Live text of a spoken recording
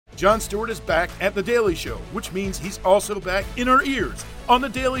Jon Stewart is back at The Daily Show, which means he's also back in our ears on The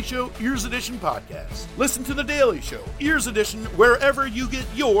Daily Show Ears Edition podcast. Listen to The Daily Show Ears Edition wherever you get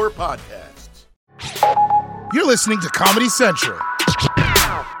your podcasts. You're listening to Comedy Central.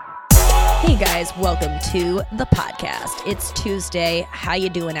 Hey guys, welcome to the podcast. It's Tuesday. How you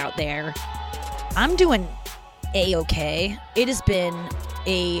doing out there? I'm doing A-okay. It has been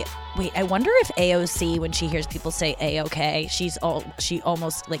Wait, I wonder if AOC, when she hears people say A-okay, she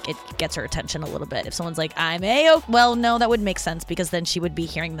almost, like, it gets her attention a little bit. If someone's like, I'm A-okay, well, no, that would make sense, because then she would be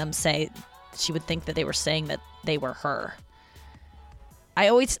hearing them say, she would think that they were saying that they were her.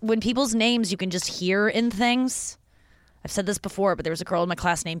 When people's names you can just hear in things, I've said this before, but there was a girl in my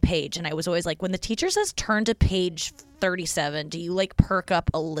class named Paige, and I was always like, when the teacher says turn to page 37, do you, like, perk up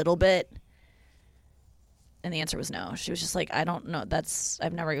a little bit? And the answer was no. She was just like, I don't know.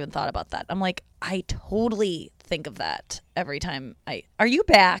 I've never even thought about that. I'm like, I totally think of that every time are you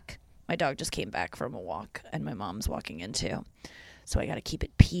back? My dog just came back from a walk and my mom's walking in too. So I got to keep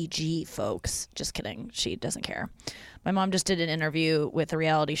it PG, folks. Just kidding. She doesn't care. My mom just did an interview with a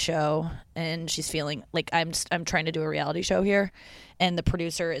reality show, and she's feeling like I'm trying to do a reality show here, and the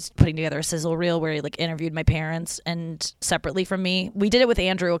producer is putting together a sizzle reel where he, like, interviewed my parents and separately from me. We did it with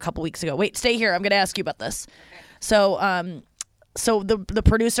Andrew a couple weeks ago. Wait, stay here. I'm going to ask you about this. Okay. So the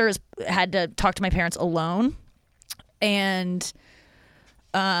producer had to talk to my parents alone, and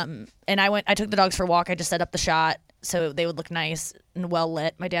I took the dogs for a walk. I just set up the shot so they would look nice and well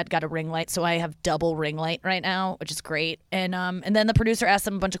lit. My dad got a ring light, so I have double ring light right now, which is great. And then the producer asked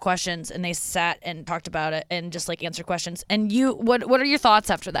them a bunch of questions, and they sat and talked about it and just, like, answered questions. And what are your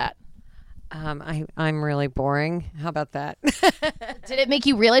thoughts after that? I'm really boring. How about that? Did it make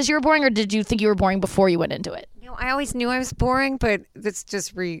you realize you were boring, or did you think you were boring before you went into it? I always knew I was boring, but this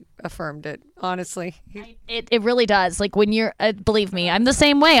just reaffirmed it, honestly. It really does. Like, when you're, believe me, I'm the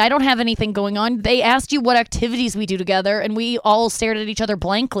same way. I don't have anything going on. They asked you what activities we do together, and we all stared at each other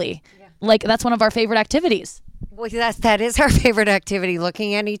blankly. Yeah. Like, that's one of our favorite activities. Well, that is our favorite activity,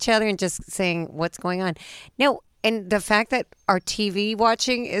 looking at each other and just saying what's going on. No, and the fact that our TV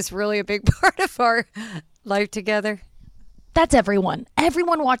watching is really a big part of our life together. That's everyone.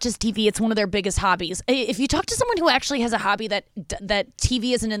 Everyone watches TV. It's one of their biggest hobbies. If you talk to someone who actually has a hobby that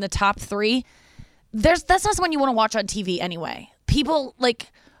TV isn't in the top 3, that's not someone you want to watch on TV anyway. People,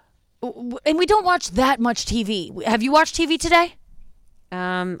 like, and we don't watch that much TV. Have you watched TV today?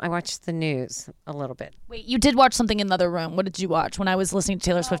 I watched the news a little bit. Wait, you did watch something in the other room. What did you watch when I was listening to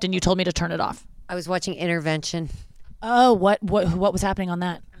Taylor Swift and you told me to turn it off? I was watching Intervention. Oh, what was happening on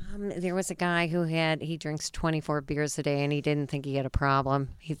that? There was a guy he drinks 24 beers a day, and he didn't think he had a problem.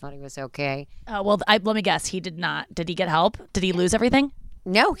 He thought he was okay. Well, let me guess. He did not. Did he get help? Did he lose everything?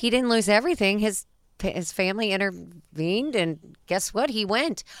 No, he didn't lose everything. His family intervened, and guess what? He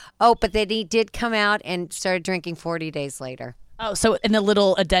went. Oh, but then he did come out and started drinking 40 days later. Oh, so in the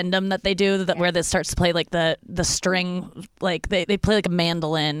little addendum that they do, where this starts to play, like, the string, like they play like a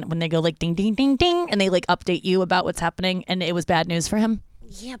mandolin when they go, like, ding, ding, ding, ding, and they, like, update you about what's happening, and it was bad news for him?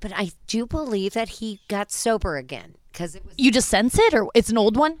 Yeah, but I do believe that he got sober again. You just sense it, or it's an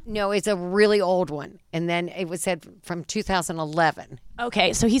old one? No, it's a really old one. And then it was said from 2011.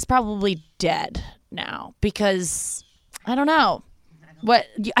 Okay, so he's probably dead now because, I don't know.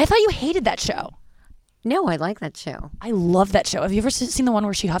 I thought you hated that show. No, I like that show. I love that show. Have you ever seen the one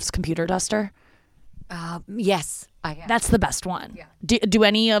where she huffs computer duster? Yes, I have. That's the best one. Yeah. Do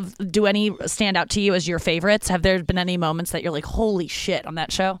any stand out to you as your favorites? Have there been any moments that you're like, holy shit, on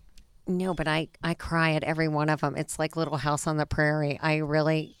that show? No, but I cry at every one of them. It's like Little House on the Prairie. I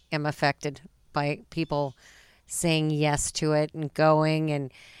really am affected by people saying yes to it and going,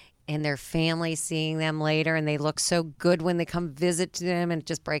 and their family seeing them later, and they look so good when they come visit them, and it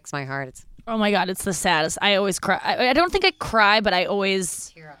just breaks my heart. Oh my God, it's the saddest. I always cry. I don't think I cry, but I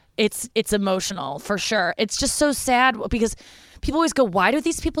always... It's emotional, for sure. It's just so sad because people always go, why do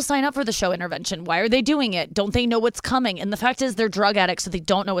these people sign up for the show Intervention? Why are they doing it? Don't they know what's coming? And the fact is they're drug addicts, so they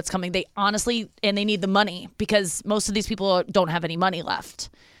don't know what's coming. They honestly, and they need the money because most of these people don't have any money left.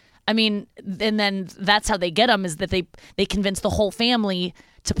 I mean, and then that's how they get them, is that they convince the whole family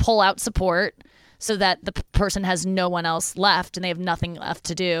to pull out support so that the person has no one else left and they have nothing left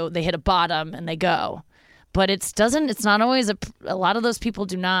to do. They hit a bottom and they go. But it's not always a lot of those people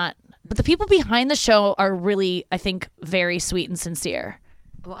do not. But the people behind the show are really, I think, very sweet and sincere.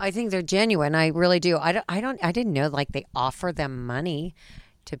 Well, I think they're genuine. I really do. I didn't know, like, they offer them money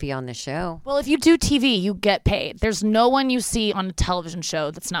to be on the show. Well, if you do TV, you get paid. There's no one you see on a television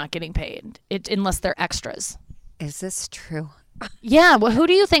show that's not getting paid, unless they're extras. Is this true? Yeah. Well, who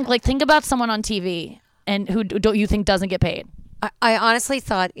do you think? Like, think about someone on TV and who don't you think doesn't get paid? I honestly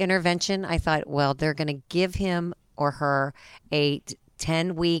thought intervention. I thought, well, they're going to give him or her a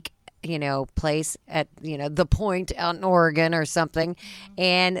 10-week, place at, the Point out in Oregon or something.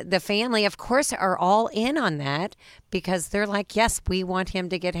 And the family, of course, are all in on that because they're like, yes, we want him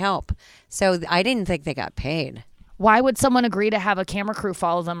to get help. So I didn't think they got paid. Why would someone agree to have a camera crew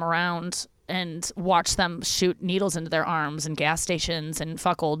follow them around and watch them shoot needles into their arms and gas stations and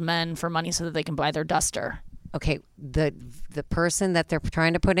fuck old men for money so that they can buy their duster? Okay, the person that they're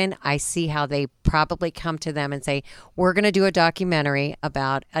trying to put in, I see how they probably come to them and say, we're going to do a documentary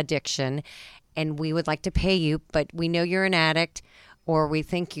about addiction and we would like to pay you, but we know you're an addict or we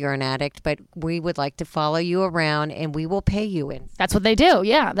think you're an addict, but we would like to follow you around and we will pay you in. That's what they do.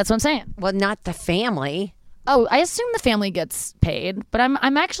 Yeah, that's what I'm saying. Well, not the family. Oh, I assume the family gets paid, but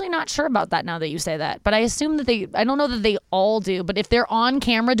I'm actually not sure about that now that you say that. But I assume that I don't know that they all do, but if they're on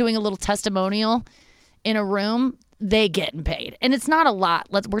camera doing a little testimonial in a room, they getting paid. And it's not a lot.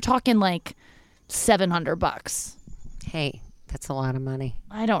 We're talking like $700. Hey, that's a lot of money.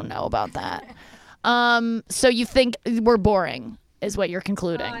 I don't know about that. So you think we're boring is what you're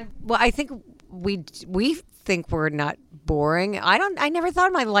concluding. Well, I think we think we're not boring. I never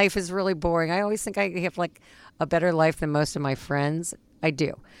thought my life is really boring. I always think I have like a better life than most of my friends. I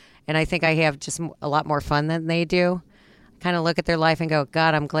do. And I think I have just a lot more fun than they do. I kind of look at their life and go,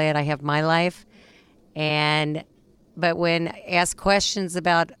 God, I'm glad I have my life. But when asked questions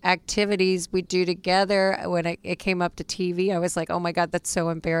about activities we do together, when it came up to TV, I was like, oh my God, that's so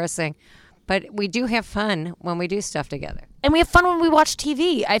embarrassing. But we do have fun when we do stuff together. And we have fun when we watch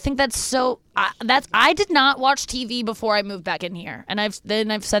TV. I think that's so. I did not watch TV before I moved back in here, and I've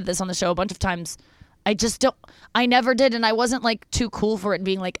said this on the show a bunch of times. I just don't. I never did, and I wasn't like too cool for it.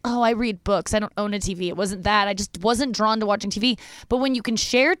 Being like, oh, I read books. I don't own a TV. It wasn't that. I just wasn't drawn to watching TV. But when you can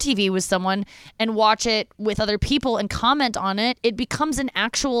share TV with someone and watch it with other people and comment on it, it becomes an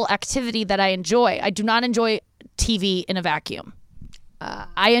actual activity that I enjoy. I do not enjoy TV in a vacuum.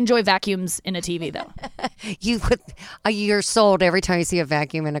 I enjoy vacuums in a TV, though. You're sold every time you see a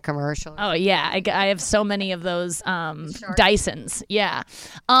vacuum in a commercial. Oh, yeah. I have so many of those Dysons. Yeah.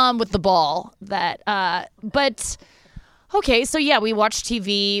 With the ball. But, okay. So, yeah, we watch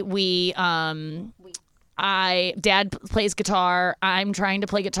TV. Dad plays guitar. I'm trying to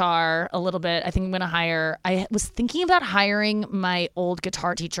play guitar a little bit. I think I'm going to I was thinking about hiring my old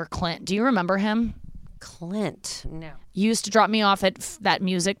guitar teacher, Clint. Do you remember him? Clint, no. You used to drop me off at that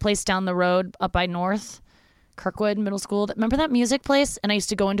music place down the road up by North Kirkwood Middle School. Remember that music place? And I used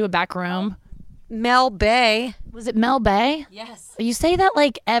to go into a back room. Mel Bay. Was it Mel Bay? Yes. You say that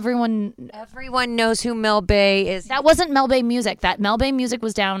like everyone knows who Mel Bay is. That wasn't Mel Bay music. That Mel Bay music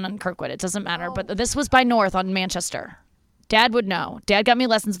was down on Kirkwood. It doesn't matter. But this was by North on Manchester. Dad would know. Dad got me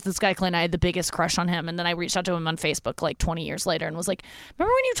lessons with this guy, Clint. I had the biggest crush on him. And then I reached out to him on Facebook like 20 years later and was like,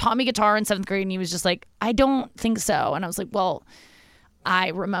 remember when you taught me guitar in 7th grade? And he was just like, I don't think so. And I was like, well, I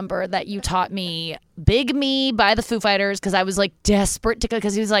remember that you taught me Big Me by the Foo Fighters because I was like desperate to go,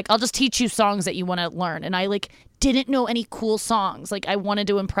 because he was like, I'll just teach you songs that you want to learn. And I like didn't know any cool songs. Like I wanted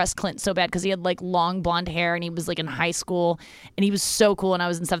to impress Clint so bad because he had like long blonde hair and he was like in high school and he was so cool and I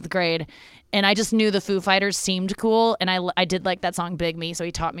was in 7th grade. And I just knew the Foo Fighters seemed cool, and I did like that song "Big Me," so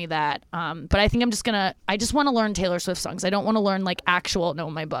he taught me that. But I think I just want to learn Taylor Swift songs. I don't want to learn like actual. No,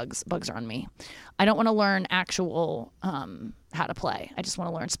 my bugs are on me. I don't want to learn actual how to play. I just want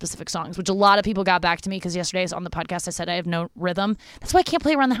to learn specific songs, which a lot of people got back to me because yesterday on the podcast I said I have no rhythm. That's why I can't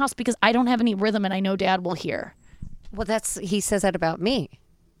play around the house because I don't have any rhythm, and I know Dad will hear. Well, he says that about me.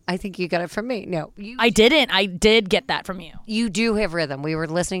 I think you got it from me. No, I didn't. I did get that from you. You do have rhythm. We were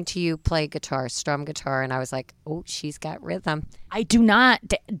listening to you play guitar, strum guitar, and I was like, oh, she's got rhythm. I do not.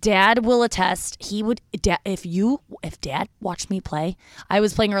 Dad will attest. He would. If Dad watched me play, I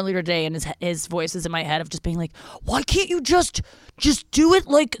was playing earlier today, and his voice is in my head of just being like, why can't you just do it?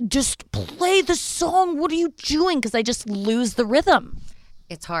 Like, just play the song. What are you doing? Because I just lose the rhythm.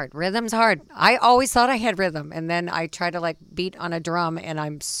 It's hard. Rhythm's hard. I always thought I had rhythm, and then I try to like beat on a drum, and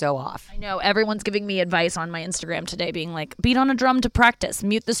I'm so off. I know. Everyone's giving me advice on my Instagram today, being like, beat on a drum to practice,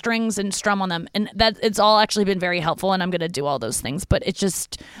 mute the strings and strum on them. And it's all actually been very helpful, and I'm going to do all those things. But it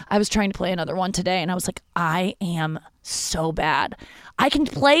just, I was trying to play another one today, and I was like, I am so bad. I can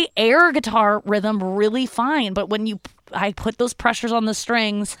play air guitar rhythm really fine, but when I put those pressures on the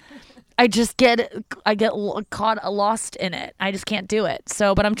strings, I get caught lost in it. I just can't do it.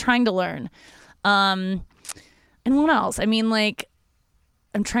 So, but I'm trying to learn. And what else? I mean, like,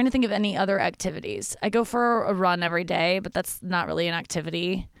 I'm trying to think of any other activities. I go for a run every day, but that's not really an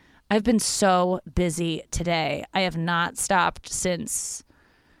activity. I've been so busy today. I have not stopped since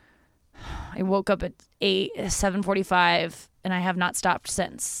I woke up at 7:45 and I have not stopped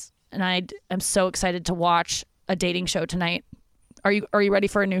since. And I am so excited to watch a dating show tonight. Are you ready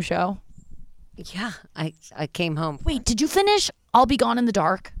for a new show? Yeah, I came home. Wait, did you finish I'll Be Gone in the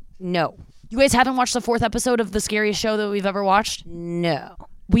Dark? No. You guys haven't watched the 4th episode of the scariest show that we've ever watched? No.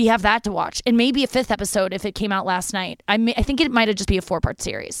 We have that to watch, and maybe a 5th episode if it came out last night. I think it might have just be a 4-part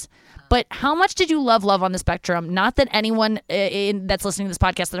series. But how much did you love Love on the Spectrum? Not that anyone that's listening to this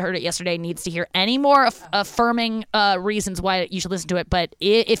podcast that heard it yesterday needs to hear any more affirming reasons why you should listen to it. But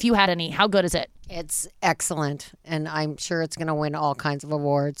if you had any, how good is it? It's excellent, and I'm sure it's going to win all kinds of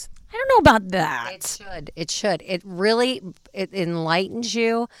awards. I don't know about that. It should. It really enlightens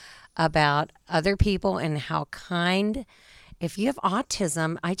you about other people and how kind. If you have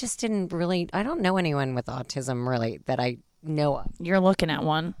autism, I don't know anyone with autism really that I know of. You're looking at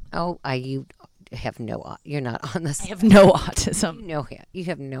one. Oh, you have you're not on this. I have no autism. No, you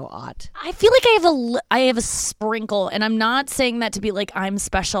have no I feel like I have a sprinkle, and I'm not saying that to be like I'm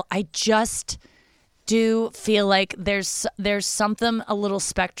special. I just do feel like there's something a little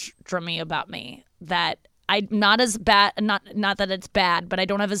spectrum-y about me that I'm not as bad, not that it's bad, but I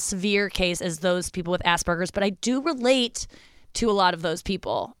don't have a severe case as those people with Asperger's, but I do relate to a lot of those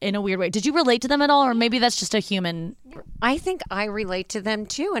people in a weird way. Did you relate to them at all, or maybe that's just a human? I think I relate to them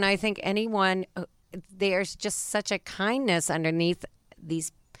too, and I think there's just such a kindness underneath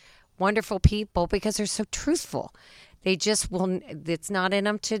these wonderful people because they're so truthful. They just it's not in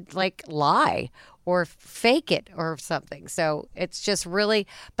them to like lie or fake it or something. So it's just really,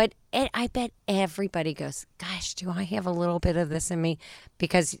 but I bet everybody goes, gosh, do I have a little bit of this in me?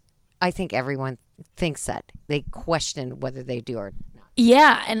 Because I think everyone thinks that. They question whether they do or not.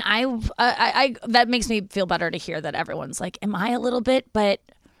 Yeah, and I that makes me feel better to hear that everyone's like, am I a little bit? But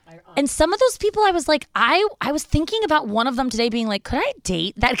and some of those people, I was like, I was thinking about one of them today being like, could I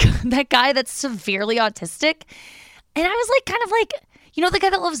date that guy that's severely autistic? And I was like, kind of like, you know, the guy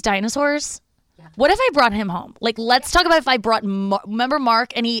that loves dinosaurs? Yeah. What if I brought him home? Like, let's talk about if I brought, remember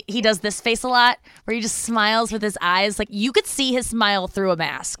Mark? And he does this face a lot where he just smiles with his eyes. Like, you could see his smile through a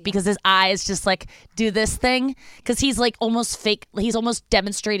mask because his eyes just like do this thing. Because he's like almost fake. He's almost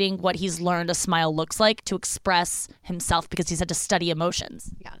demonstrating what he's learned a smile looks like to express himself because he's had to study emotions.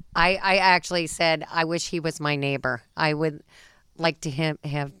 Yeah. I actually said, I wish he was my neighbor. I would like to have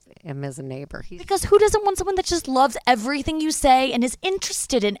him as a neighbor. Because who doesn't want someone that just loves everything you say and is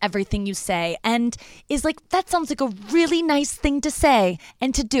interested in everything you say and is like, that sounds like a really nice thing to say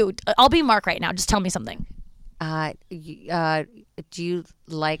and to do. I'll be Mark right now. Just tell me something. Do you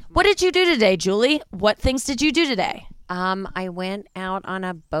like... What did you do today, Julie? What things did you do today? I went out on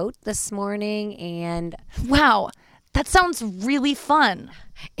a boat this morning and... Wow. That sounds really fun.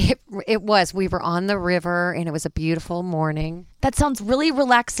 It was. We were on the river and it was a beautiful morning. That sounds really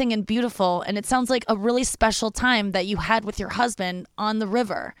relaxing and beautiful. And it sounds like a really special time that you had with your husband on the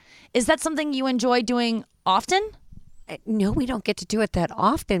river. Is that something you enjoy doing often? No, we don't get to do it that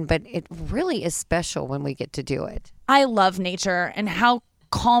often, but it really is special when we get to do it. I love nature and how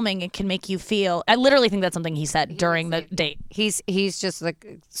calming it can make you feel. I literally think that's something he said during the date. He's just the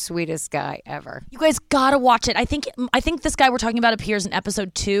sweetest guy ever. You guys gotta watch it. I think this guy we're talking about appears in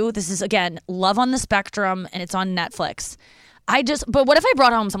episode 2. This is again Love on the Spectrum, and it's on Netflix. But what if I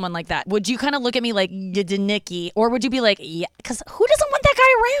brought home someone like that? Would you kind of look at me like you did Nikki, or would you be like, yeah? Because who doesn't want that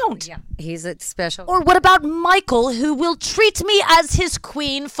guy around? Yeah, he's a special. Or what about Michael, who will treat me as his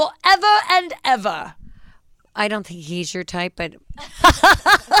queen forever and ever? I don't think he's your type, but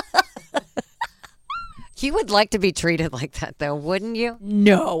you would like to be treated like that, though, wouldn't you?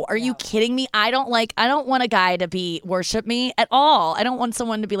 No. Are you kidding me? I don't want a guy to worship me at all. I don't want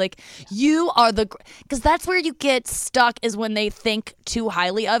someone to be like, you are because that's where you get stuck is when they think too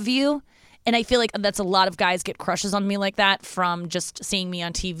highly of you. And I feel like that's a lot of guys get crushes on me like that from just seeing me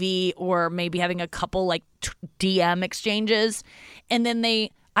on TV or maybe having a couple like DM exchanges. And then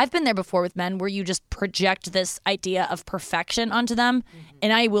I've been there before with men where you just project this idea of perfection onto them. Mm-hmm.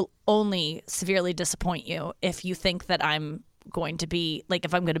 And I will only severely disappoint you if you think that I'm going to be, like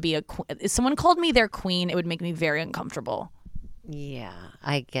if I'm going to be if someone called me their queen, it would make me very uncomfortable. Yeah,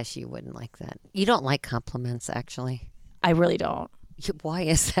 I guess you wouldn't like that. You don't like compliments, actually. I really don't. Why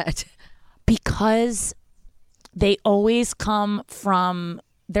is that? Because they always come from...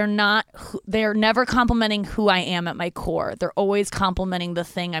 They're never complimenting who I am at my core. They're always complimenting the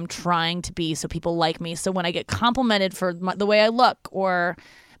thing I'm trying to be so people like me. So when I get complimented for the way I look or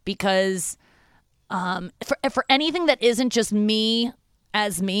because for anything that isn't just me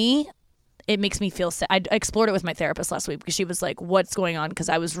as me, it makes me feel sad. I explored it with my therapist last week because she was like, what's going on? Because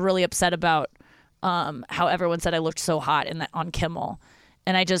I was really upset about how everyone said I looked so hot on Kimmel.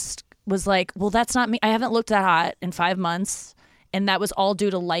 And I just was like, well, that's not me. I haven't looked that hot in 5 months. And that was all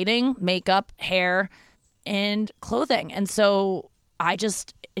due to lighting, makeup, hair, and clothing. And so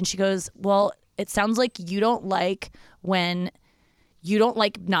and she goes, well, it sounds like you don't like when you don't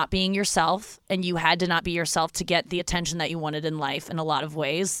like not being yourself, and you had to not be yourself to get the attention that you wanted in life in a lot of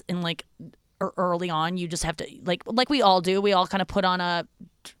ways. And like early on, you just have to like we all do. We all kind of put on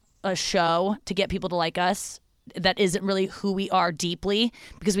a show to get people to like us that isn't really who we are deeply,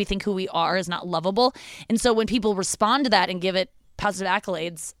 because we think who we are is not lovable. And so when people respond to that and give it positive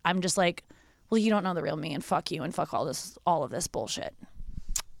accolades, I'm just like, well, you don't know the real me, and fuck you, and fuck all of this bullshit.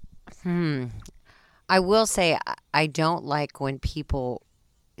 I will say I don't like when people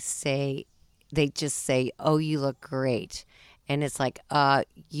they just say, oh, you look great. And it's like,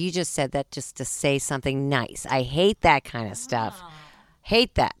 you just said that just to say something nice. I hate that kind of stuff.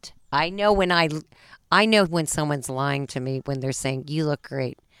 Hate that. I know when someone's lying to me when they're saying you look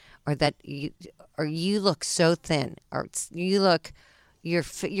great, or that you look so thin, or your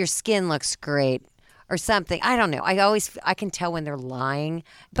skin looks great, or something. I don't know. I can tell when they're lying,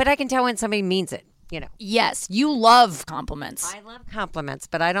 but I can tell when somebody means it. Yes, you love compliments. I love compliments,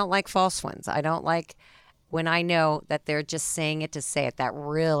 but I don't like false ones. I don't like when I know that they're just saying it to say it. That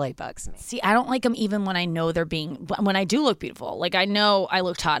really bugs me. See, I don't like them even when I know when I do look beautiful. Like, I know I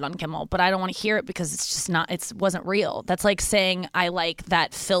looked hot on Kimmel, but I don't want to hear it because it's just not, it wasn't real. That's like saying I like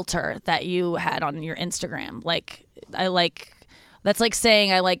that filter that you had on your Instagram. That's like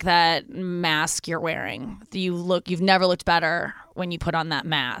saying I like that mask you're wearing. You've never looked better when you put on that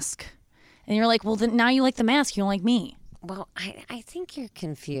mask. And you're like, well, then now you like the mask. You don't like me. Well, I think you're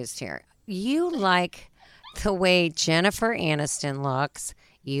confused here. You like the way Jennifer Aniston looks.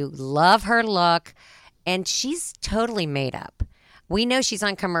 You love her look. And she's totally made up. We know she's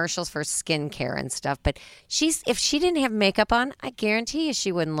on commercials for skincare and stuff. But if she didn't have makeup on, I guarantee you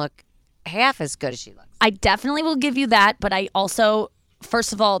she wouldn't look half as good as she looks. I definitely will give you that. But I also,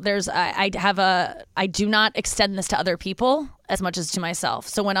 first of all, I do not extend this to other people as much as to myself.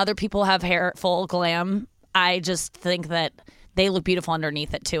 So when other people have hair full glam, I just think that they look beautiful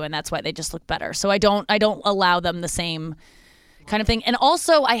underneath it too, and that's why they just look better. So I don't allow them the same kind of thing. And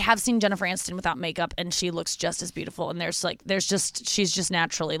also, I have seen Jennifer Aniston without makeup, and she looks just as beautiful. And she's just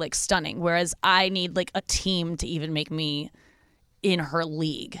naturally like stunning. Whereas I need like a team to even make me in her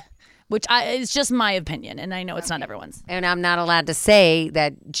league. Which is just my opinion, and I know it's not everyone's. And I'm not allowed to say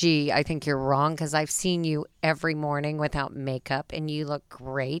that, gee, I think you're wrong, because I've seen you every morning without makeup, and you look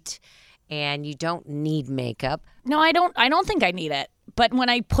great, and you don't need makeup. No, I don't think I need it. But when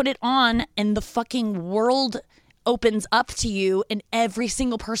I put it on and the fucking world opens up to you, and every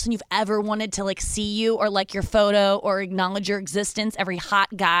single person you've ever wanted to like see you or like your photo or acknowledge your existence, every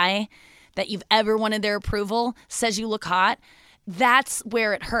hot guy that you've ever wanted their approval says you look hot, that's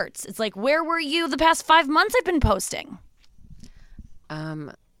where it hurts. It's like, where were you the past 5 months I've been posting?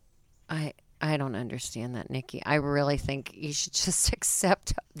 I don't understand that, Nikki. I really think you should just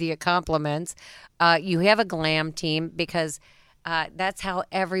accept the compliments. You have a glam team because that's how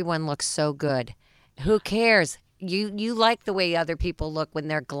everyone looks so good. Who cares? You like the way other people look when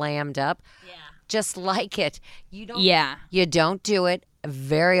they're glammed up. Yeah. Just like it. You don't do it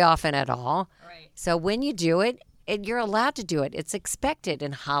very often at all. Right. So when you do it, you're allowed to do it. It's expected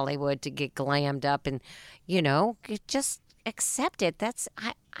in Hollywood to get glammed up, and just accept it.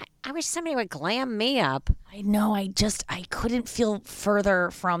 I wish somebody would glam me up. I know. I couldn't feel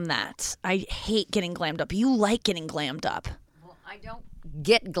further from that. I hate getting glammed up. You like getting glammed up. Well, I don't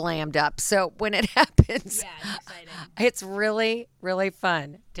get glammed up, so when it happens, it's exciting. It's really, really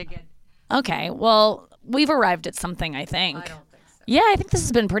fun to get. Okay, well, we've arrived at something, I think. I don't think so. Yeah, I think this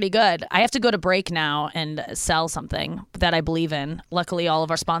has been pretty good. I have to go to break now and sell something that I believe in. Luckily, all of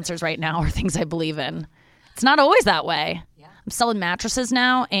our sponsors right now are things I believe in. It's not always that way. Yeah. I'm selling mattresses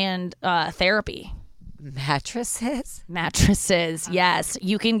now and therapy. Mattresses? Mattresses, yes.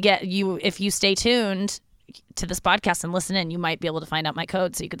 You can if you stay tuned to this podcast and listen in, you might be able to find out my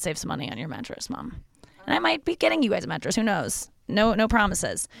code so you could save some money on your mattress, Mom. And I might be getting you guys a mattress. Who knows? No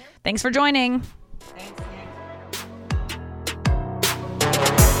promises. Thanks for joining. Thanks, Nick.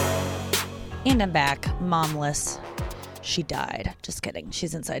 And I'm back, momless. She died. Just kidding.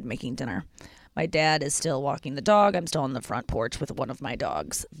 She's inside making dinner. My dad is still walking the dog. I'm still on the front porch with one of my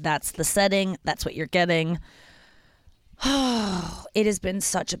dogs. That's the setting. That's what you're getting. It has been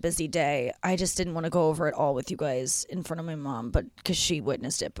such a busy day. I just didn't want to go over it all with you guys in front of my mom, but because she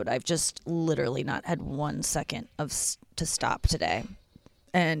witnessed it. But I've just literally not had 1 second to stop today.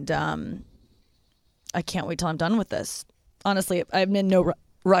 And I can't wait till I'm done with this. Honestly, I'm in no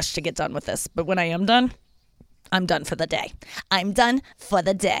rush to get done with this, but when I am done, I'm done for the day. I'm done for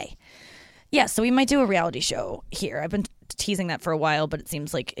the day. Yeah, so we might do a reality show here. I've been teasing that for a while, but it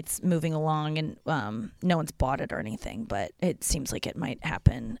seems like it's moving along, and no one's bought it or anything, but it seems like it might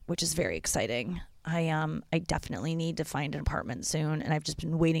happen, which is very exciting. I definitely need to find an apartment soon, and I've just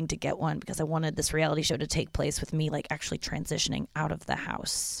been waiting to get one because I wanted this reality show to take place with me like actually transitioning out of the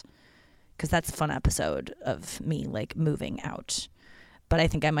house, because that's a fun episode of me like moving out. But I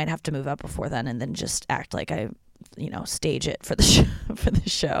think I might have to move out before then, and then just act like I, stage it for the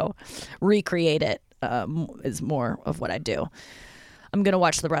show, recreate it is more of what I do. I'm gonna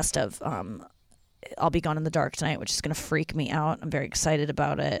watch the rest of I'll Be Gone in the Dark tonight, which is gonna freak me out. I'm very excited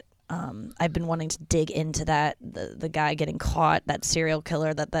about it. I've been wanting to dig into that, the guy getting caught, that serial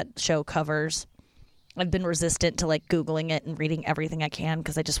killer that show covers. I've been resistant to like Googling it and reading everything I can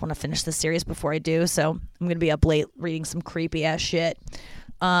because I just want to finish the series before I do. So I'm going to be up late reading some creepy ass shit.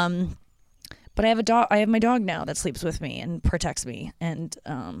 But I have a dog. I have my dog now that sleeps with me and protects me and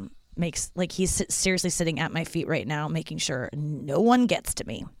makes like he's seriously sitting at my feet right now, making sure no one gets to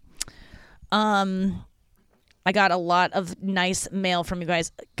me. I got a lot of nice mail from you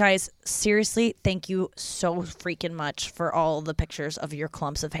guys. Guys, seriously, thank you so freaking much for all the pictures of your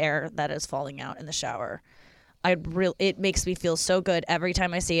clumps of hair that is falling out in the shower. It makes me feel so good every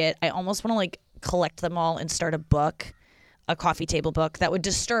time I see it. I almost want to like collect them all and start a book, a coffee table book that would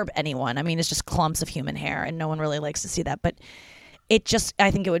disturb anyone. I mean, it's just clumps of human hair and no one really likes to see that, but I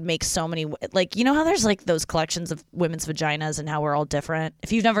think it would make so many, like, how there's like those collections of women's vaginas and how we're all different.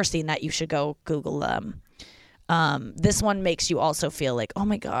 If you've never seen that, you should go Google them. This one makes you also feel like, oh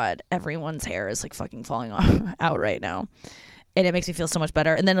my God, everyone's hair is like fucking falling out right now. And it makes me feel so much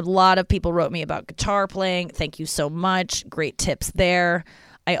better. And then a lot of people wrote me about guitar playing. Thank you so much. Great tips there.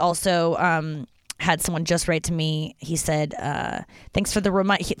 I also had someone just write to me. He said, thanks for the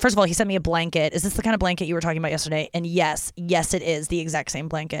reminder. First of all, he sent me a blanket. Is this the kind of blanket you were talking about yesterday? And yes, it is the exact same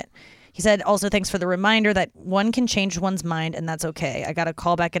blanket. He said, also, thanks for the reminder that one can change one's mind, and that's okay. I got a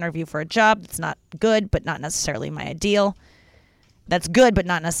callback interview for a job that's not good, but not necessarily my ideal. That's good, but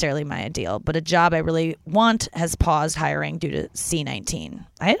not necessarily my ideal. But a job I really want has paused hiring due to C-19.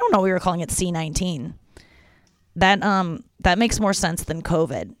 I don't know we were calling it C-19. That makes more sense than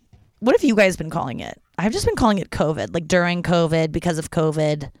COVID. What have you guys been calling it? I've just been calling it COVID, like during COVID, because of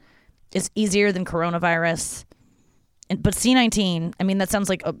COVID. It's easier than coronavirus. But C-19, I mean, that sounds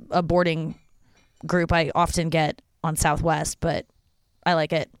like a boarding group I often get on Southwest, but I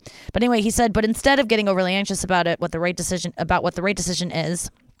like it. But anyway, he said, but instead of getting overly anxious about what the right decision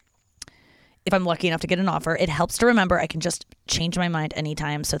is, if I'm lucky enough to get an offer, it helps to remember I can just change my mind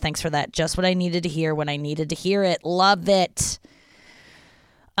anytime. So thanks for that. Just what I needed to hear when I needed to hear it. Love it.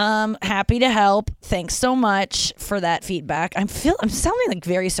 Happy to help. Thanks so much for that feedback. I'm sounding like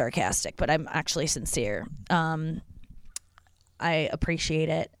very sarcastic, but I'm actually sincere. I appreciate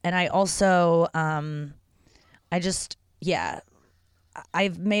it. And I also, I've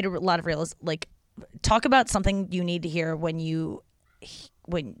made a lot of reels, like, talk about something you need to hear when you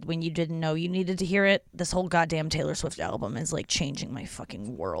didn't know you needed to hear it. This whole goddamn Taylor Swift album is like changing my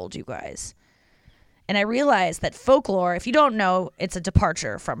fucking world, you guys. And I realized that Folklore, if you don't know, it's a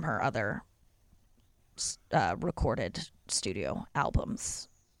departure from her other recorded studio albums.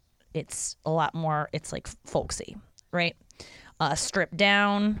 It's a lot more, it's like folksy, right? Stripped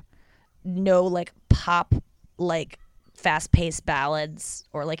down, no like pop, like fast-paced ballads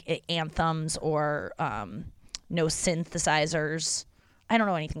or like anthems or no synthesizers. I don't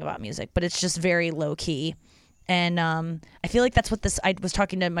know anything about music, but it's just very low-key. And I feel like that's what I was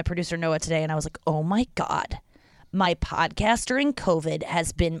talking to my producer Noah today, and I was like, oh my God, my podcast during COVID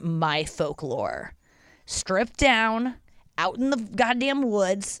has been my folklore. Stripped down, out in the goddamn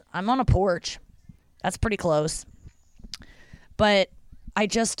woods. I'm on a porch. That's pretty close. But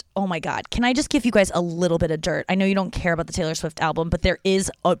oh my God, can I just give you guys a little bit of dirt? I know you don't care about the Taylor Swift album, but there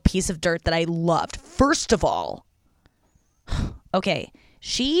is a piece of dirt that I loved. First of all, okay,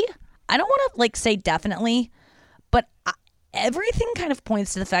 I don't want to like say definitely, but everything kind of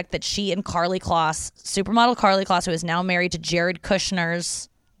points to the fact that she and Carly Kloss, supermodel Carly Kloss, who is now married to Jared Kushner's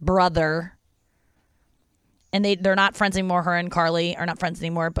brother, and they're not friends anymore. Her and Carly are not friends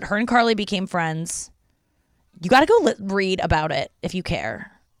anymore, but her and Carly became friends. You got to go read about it if you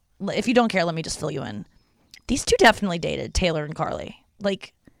care. If you don't care, let me just fill you in. These two definitely dated, Taylor and Carly.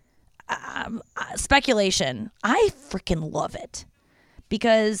 Like, speculation. I freaking love it.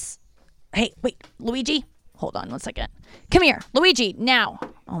 Because, hey, wait, Luigi? Hold on 1 second. Come here, Luigi, now.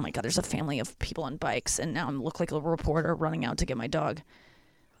 Oh my God, there's a family of people on bikes, and now I look like a reporter running out to get my dog.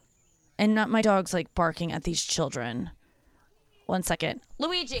 And my dog's like barking at these children. 1 second.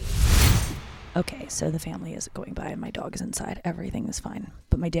 Luigi! Okay, so the family is going by and my dog is inside. Everything is fine.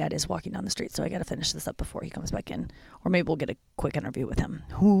 But my dad is walking down the street, so I got to finish this up before he comes back in. Or maybe we'll get a quick interview with him.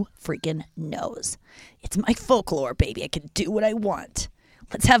 Who freaking knows? It's my folklore, baby. I can do what I want.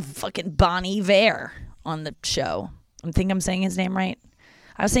 Let's have fucking Bon Iver on the show. I think I'm saying his name right.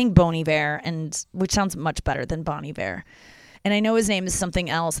 I was saying Bon Iver, which sounds much better than Bon Iver. And I know his name is something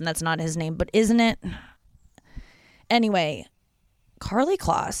else, and that's not his name, but isn't it? Anyway, Karlie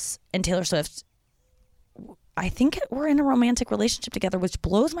Kloss and Taylor Swift, I think we're in a romantic relationship together, which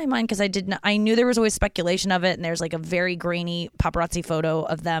blows my mind because I knew there was always speculation of it, and there's like a very grainy paparazzi photo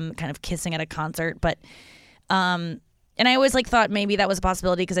of them kind of kissing at a concert, but and I always like thought maybe that was a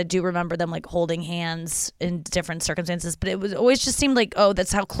possibility because I do remember them like holding hands in different circumstances, but it was always just seemed like, oh,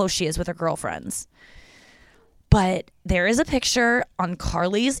 that's how close she is with her girlfriends. But there is a picture on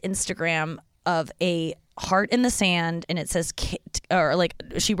Karlie's Instagram of a heart in the sand, and it says, or like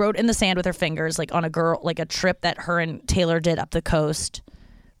she wrote in the sand with her fingers, like on a trip that her and Taylor did up the coast,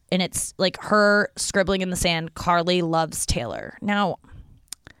 and it's like her scribbling in the sand, Karlie loves Taylor. Now,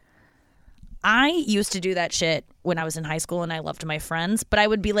 I used to do that shit when I was in high school, and I loved my friends, but I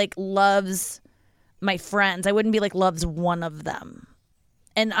would be like, loves my friends. I wouldn't be like, loves one of them.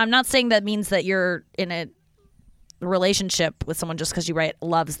 And I'm not saying that means that you're in a relationship with someone just because you write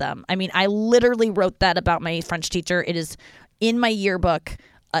loves them. I mean, I literally wrote that about my French teacher. It is in my yearbook.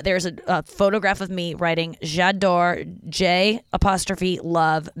 There's a photograph of me writing j'adore J''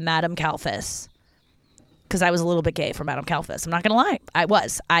 Madame Kalfas, because I was a little bit gay for Madame Kalfas. I'm not gonna lie,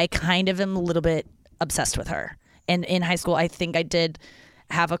 I kind of am a little bit obsessed with her. And in high school, I think I did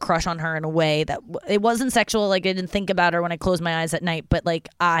have a crush on her in a way that it wasn't sexual. Like, I didn't think about her when I closed my eyes at night, but like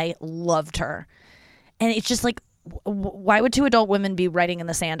I loved her. And it's just like, why would two adult women be writing in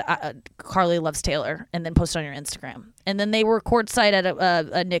the sand, Karlie loves Taylor, and then post it on your Instagram? And then they were courtside at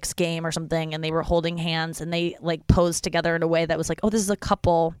a Knicks game or something, and they were holding hands, and they like posed together in a way that was like, oh, this is a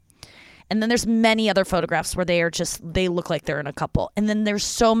couple. And then there's many other photographs where they look like they're in a couple. And then there's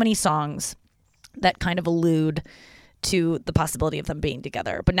so many songs that kind of allude to the possibility of them being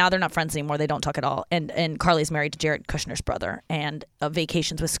together. But now they're not friends anymore. They don't talk at all. And Karlie's married to Jared Kushner's brother, and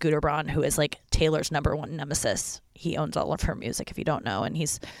Vacations with Scooter Braun, who is like Taylor's #1 nemesis. He owns all of her music, if you don't know. And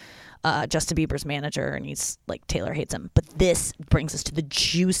he's Justin Bieber's manager, and he's like, Taylor hates him. But this brings us to the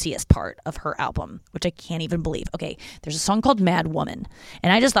juiciest part of her album, which I can't even believe. Okay, there's a song called Mad Woman.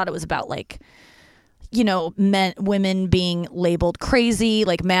 And I just thought it was about like, you know, women being labeled crazy,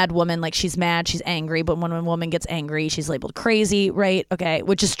 like mad woman, like she's mad, she's angry, but when a woman gets angry, she's labeled crazy, right? Okay,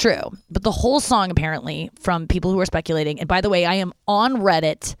 which is true. But the whole song, apparently, from people who are speculating, and by the way, I am on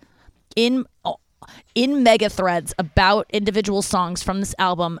Reddit in mega threads about individual songs from this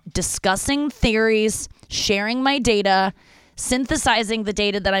album, discussing theories, sharing my data, synthesizing the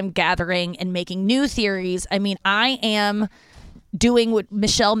data that I'm gathering, and making new theories. I mean, I am doing what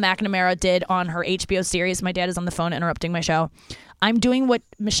Michelle McNamara did on her HBO series. My dad is on the phone interrupting my show. I'm doing what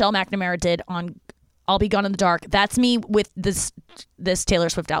Michelle McNamara did on I'll Be Gone in the Dark. That's me with this Taylor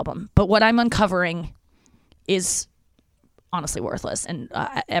Swift album. But what I'm uncovering is honestly worthless, and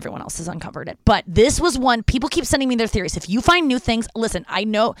everyone else has uncovered it. But this was one. People keep sending me their theories. If you find new things, listen, I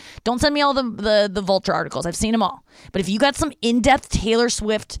know, don't send me all the Vulture articles. I've seen them all. But if you got some in-depth Taylor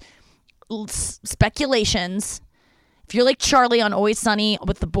Swift speculations, if you're like Charlie on Always Sunny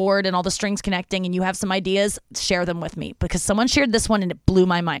with the board and all the strings connecting, and you have some ideas, share them with me, because someone shared this one and it blew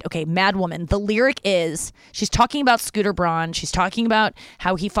my mind. Okay, Mad Woman. The lyric is, she's talking about Scooter Braun. She's talking about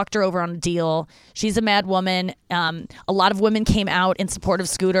how he fucked her over on a deal. She's a mad woman. A lot of women came out in support of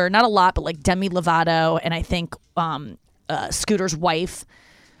Scooter. Not a lot, but like Demi Lovato, and I think Scooter's wife.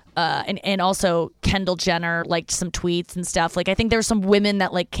 And also Kendall Jenner liked some tweets and stuff. Like, I think there's some women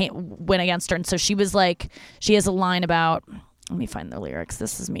that like went against her. And so she was like, she has a line about, let me find the lyrics.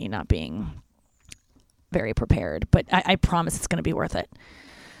 This is me not being very prepared, but I promise it's going to be worth it.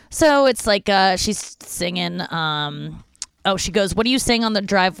 So it's like, she's singing, she goes, what do you sing on the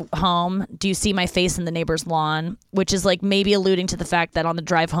drive home? Do you see my face in the neighbor's lawn? Which is like maybe alluding to the fact that on the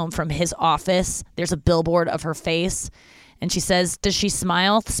drive home from his office, there's a billboard of her face. And she says, does she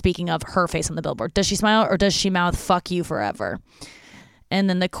smile? Speaking of her face on the billboard. Does she smile, or does she mouth, fuck you forever? And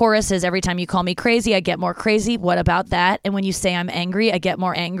then the chorus is, every time you call me crazy, I get more crazy. What about that? And when you say I'm angry, I get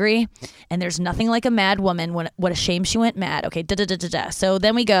more angry. And there's nothing like a mad woman. What a shame she went mad. Okay, da-da-da-da-da. So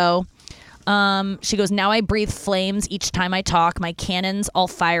then we go. She goes, now I breathe flames each time I talk. My cannons all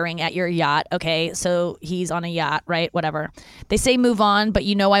firing at your yacht. Okay, so he's on a yacht, right? Whatever. They say move on, but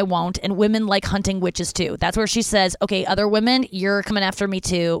you know I won't. And women like hunting witches too. That's where she says, okay, other women, you're coming after me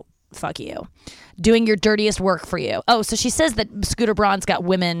too. Fuck you. Doing your dirtiest work for you. Oh, so she says that Scooter Braun's got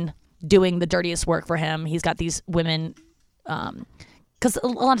women doing the dirtiest work for him. He's got these women, because a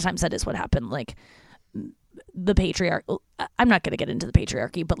lot of times that is what happened. Like the patriarchy. I'm not going to get into the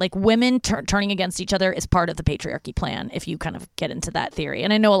patriarchy, but like women turning against each other is part of the patriarchy plan. If you kind of get into that theory,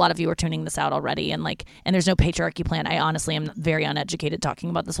 and I know a lot of you are tuning this out already, and there's no patriarchy plan. I honestly am very uneducated talking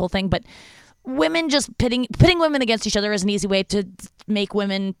about this whole thing, but women just pitting women against each other is an easy way to make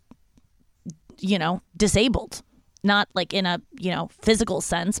women, disabled. Not like in a, physical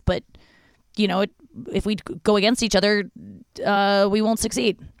sense, but, if we go against each other, we won't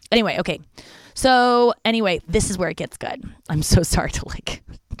succeed. Anyway, okay. So anyway, this is where it gets good. I'm so sorry to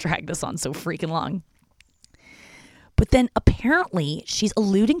drag this on so freaking long. But then apparently she's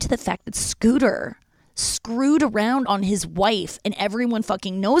alluding to the fact that Scooter screwed around on his wife and everyone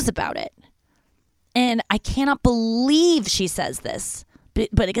fucking knows about it. And I cannot believe she says this, but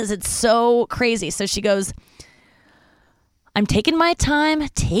because it's so crazy. So she goes, I'm taking my time,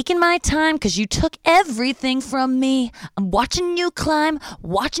 because you took everything from me. I'm watching you climb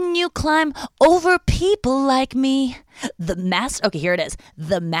over people like me. Okay, here it is.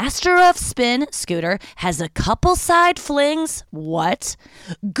 The master of spin, Scooter, has a couple side flings. What?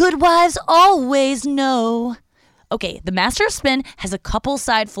 Good wives always know. Okay, the master of spin has a couple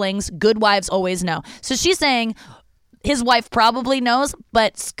side flings. Good wives always know. So she's saying his wife probably knows,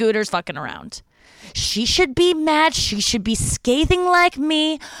 but Scooter's fucking around. She should be mad. She should be scathing like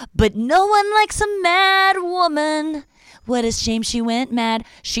me, but no one likes a mad woman. What a shame she went mad.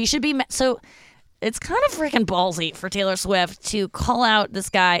 She should be mad. So it's kind of freaking ballsy for Taylor Swift to call out this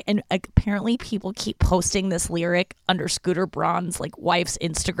guy. And apparently people keep posting this lyric under Scooter Braun's wife's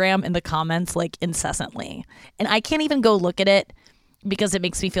Instagram in the comments incessantly. And I can't even go look at it because it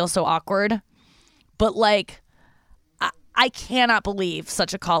makes me feel so awkward. But I cannot believe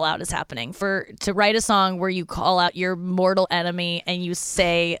such a call out is happening to write a song where you call out your mortal enemy and you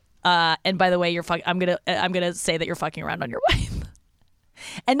say, and by the way, I'm gonna say that you're fucking around on your wife,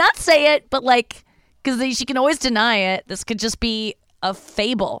 and not say it, but because she can always deny it. This could just be a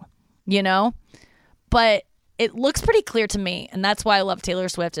fable, But it looks pretty clear to me, and that's why I love Taylor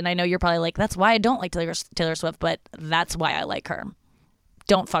Swift. And I know you're probably like, that's why I don't like Taylor Swift, but that's why I like her.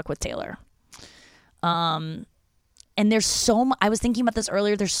 Don't fuck with Taylor. And there's I was thinking about this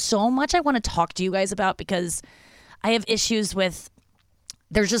earlier. There's so much I want to talk to you guys about because I have issues with,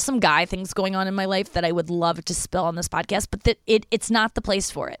 there's just some guy things going on in my life that I would love to spill on this podcast, but it's not the place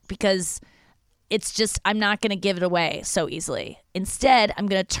for it because it's just, I'm not going to give it away so easily. Instead, I'm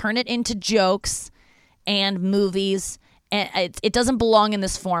going to turn it into jokes and movies, and it doesn't belong in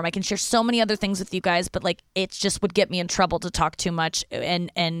this form. I can share so many other things with you guys, but it just would get me in trouble to talk too much.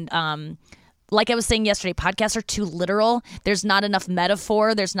 And like I was saying yesterday, podcasts are too literal. There's not enough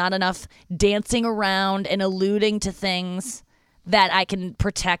metaphor. There's not enough dancing around and alluding to things that I can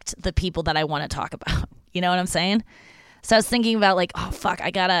protect the people that I want to talk about. You know what I'm saying? So I was thinking about oh fuck,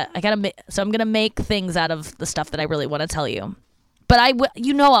 so I'm gonna make things out of the stuff that I really want to tell you. But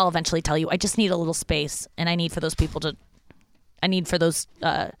I'll eventually tell you. I just need a little space, and I need for those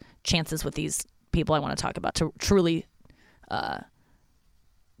chances with these people I want to talk about to truly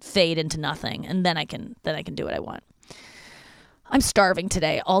fade into nothing, and then I can do what I want. I'm starving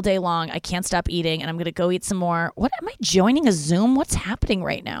today all day long. I can't stop eating, and I'm gonna go eat some more. What am I joining a Zoom? What's happening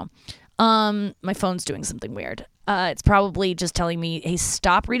right now? My phone's doing something weird. It's probably just telling me, hey,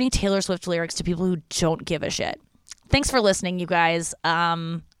 stop reading Taylor Swift lyrics to people who don't give a shit. Thanks for listening, you guys.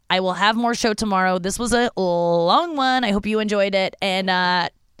 I will have more show tomorrow. This was a long one. I hope you enjoyed it, and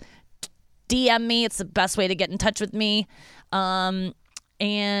DM me. It's the best way to get in touch with me.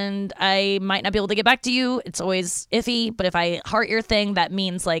 And I might not be able to get back to you. It's always iffy, but if I heart your thing, that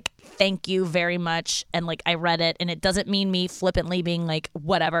means thank you very much. And I read it, and it doesn't mean me flippantly being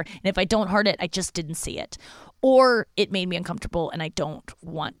whatever. And if I don't heart it, I just didn't see it, or it made me uncomfortable and I don't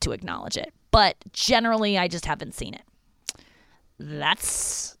want to acknowledge it. But generally, I just haven't seen it.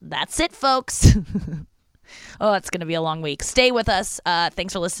 That's it, folks. Oh, it's going to be a long week. Stay with us.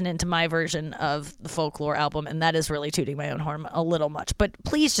 Thanks for listening to my version of the Folklore album, and that is really tooting my own horn a little much. But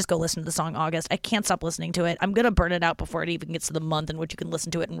please just go listen to the song August. I can't stop listening to it. I'm going to burn it out before it even gets to the month in which you can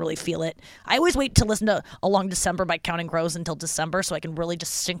listen to it and really feel it. I always wait to listen to A Long December by Counting Crows until December so I can really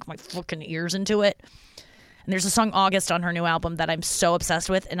just sink my fucking ears into it. And there's a song August on her new album that I'm so obsessed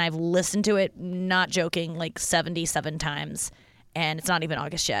with, and I've listened to it, not joking, 77 times. And it's not even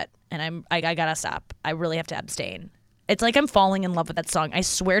August yet. And I gotta stop. I really have to abstain. It's like I'm falling in love with that song. I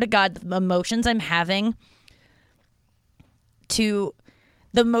swear to God, the emotions I'm having to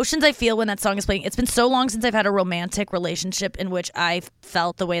the emotions I feel when that song is playing, it's been so long since I've had a romantic relationship in which I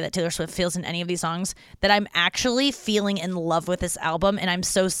felt the way that Taylor Swift feels in any of these songs, that I'm actually feeling in love with this album. And I'm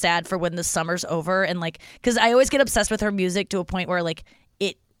so sad for when the summer's over. And like, because I always get obsessed with her music to a point where like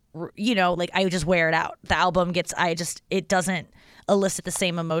it, you know, like I just wear it out. The album gets, it doesn't elicit the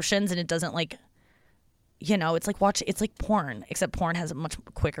same emotions, and it doesn't like, you know, it's like porn, except porn has a much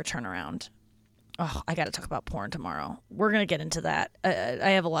quicker turnaround. Oh, I got to talk about porn tomorrow. We're going to get into that.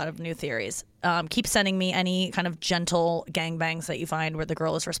 I have a lot of new theories. Keep sending me any kind of gentle gangbangs that you find where the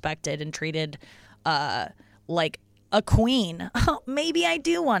girl is respected and treated like a queen. Maybe I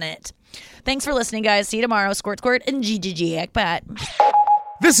do want it. Thanks for listening, guys. See you tomorrow. Squirt, squirt, and GGG. Ekpat.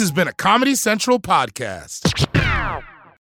 This has been a Comedy Central podcast.